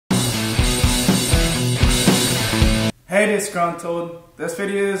Hey Disgruntled, this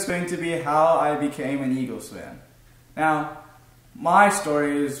video is going to be how I became an Eagles fan. Now, my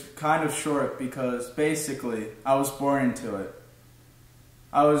story is kind of short because basically I was born into it.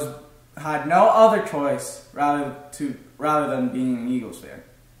 Had no other choice rather than being an Eagles fan.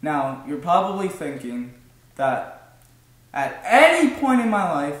 Now, you're probably thinking that at any point in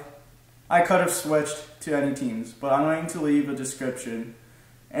my life I could have switched to any teams, but I'm going to leave a description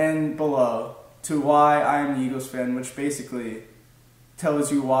and below to why I'm an Eagles fan, which basically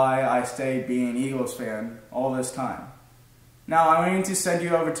tells you why I stayed being an Eagles fan all this time. Now I'm going to send you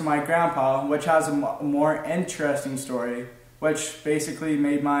over to my grandpa, which has a more interesting story, which basically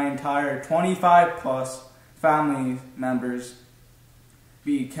made my entire 25 plus family members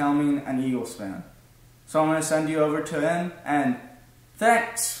becoming an Eagles fan. So I'm going to send you over to him, and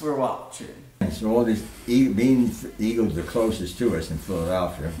thanks for watching. So all these, being the Eagles the closest to us in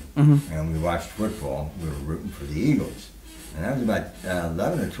Philadelphia, and we watched football, we were rooting for the Eagles. And I was about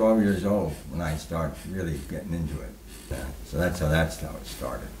 11 or 12 years old when I started really getting into it. So that's how it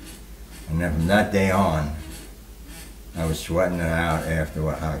started. And then from that day on, I was sweating it out after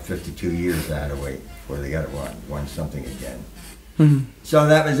 52 years I had to wait before they got won something again. So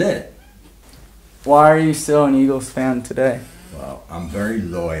that was it. Why are you still an Eagles fan today? Well, I'm very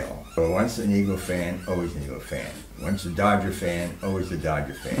loyal. So once an Eagle fan, always an Eagle fan. Once a Dodger fan, always a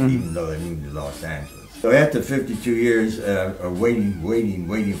Dodger fan, even though they moved to Los Angeles. So after 52 years of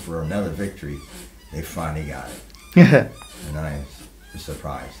waiting for another victory, they finally got it. And I was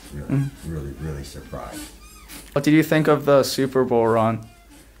surprised, really surprised. What did you think of the Super Bowl run?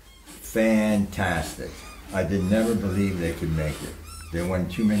 Fantastic. I did never believe they could make it. They won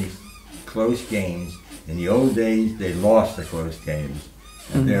too many close games. In the old days, they lost the close games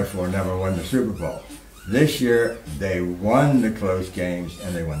and therefore never won the Super Bowl. This year, they won the close games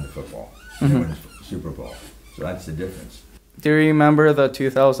and they won the football. They won the Super Bowl. So that's the difference. Do you remember the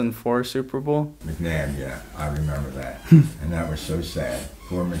 2004 Super Bowl? McNabb, yeah, I remember that. And that was so sad.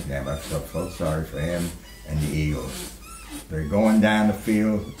 Poor McNabb. I felt sorry for him and the Eagles. They're going down the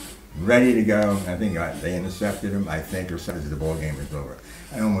field, ready to go. I think they intercepted him, I think, or something, as the ball game was over.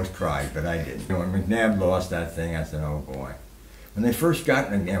 I almost cried, but I didn't. When McNabb lost that thing, I said, oh boy. When they first got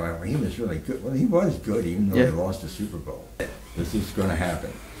McNabb, he was really good. Well, he was good, even though they lost the Super Bowl. This is going to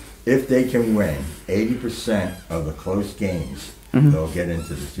happen. If they can win 80% of the close games, they'll get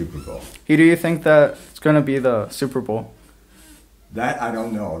into the Super Bowl. Who do you think that it's going to be the Super Bowl? That I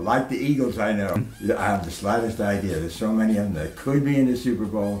don't know. Like the Eagles, I know. I have the slightest idea. There's so many of them that could be in the Super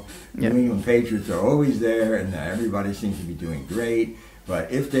Bowl. New England Patriots are always there, and everybody seems to be doing great. But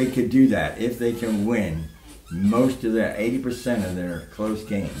if they could do that, if they can win most of their 80% of their close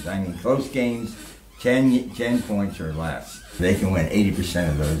games, I mean close games, 10 points or less, they can win 80%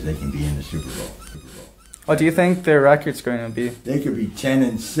 of those, they can be in the Super Bowl. What do you think their record's going to be? They could be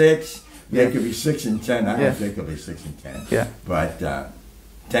 10-6. They could be 6-10. I don't think they'll be 6-10. Yeah. But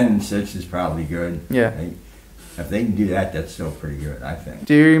 10-6 is probably good. Yeah. If they can do that, that's still pretty good, I think.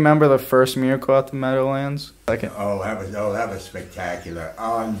 Do you remember the first Miracle at the Meadowlands? Oh, that was spectacular.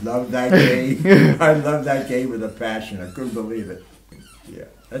 Oh, I love that game. I love that game with a passion. I couldn't believe it. Yeah.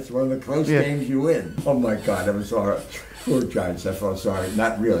 That's one of the close games you win. Oh my God, I was sorry. Poor Giants, I felt sorry.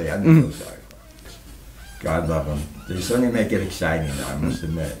 Not really, I didn't feel sorry for them. God love them. They certainly make it exciting, though, I must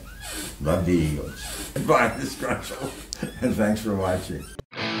admit. Love the Eagles. Bye, Disgruntled. And thanks for watching.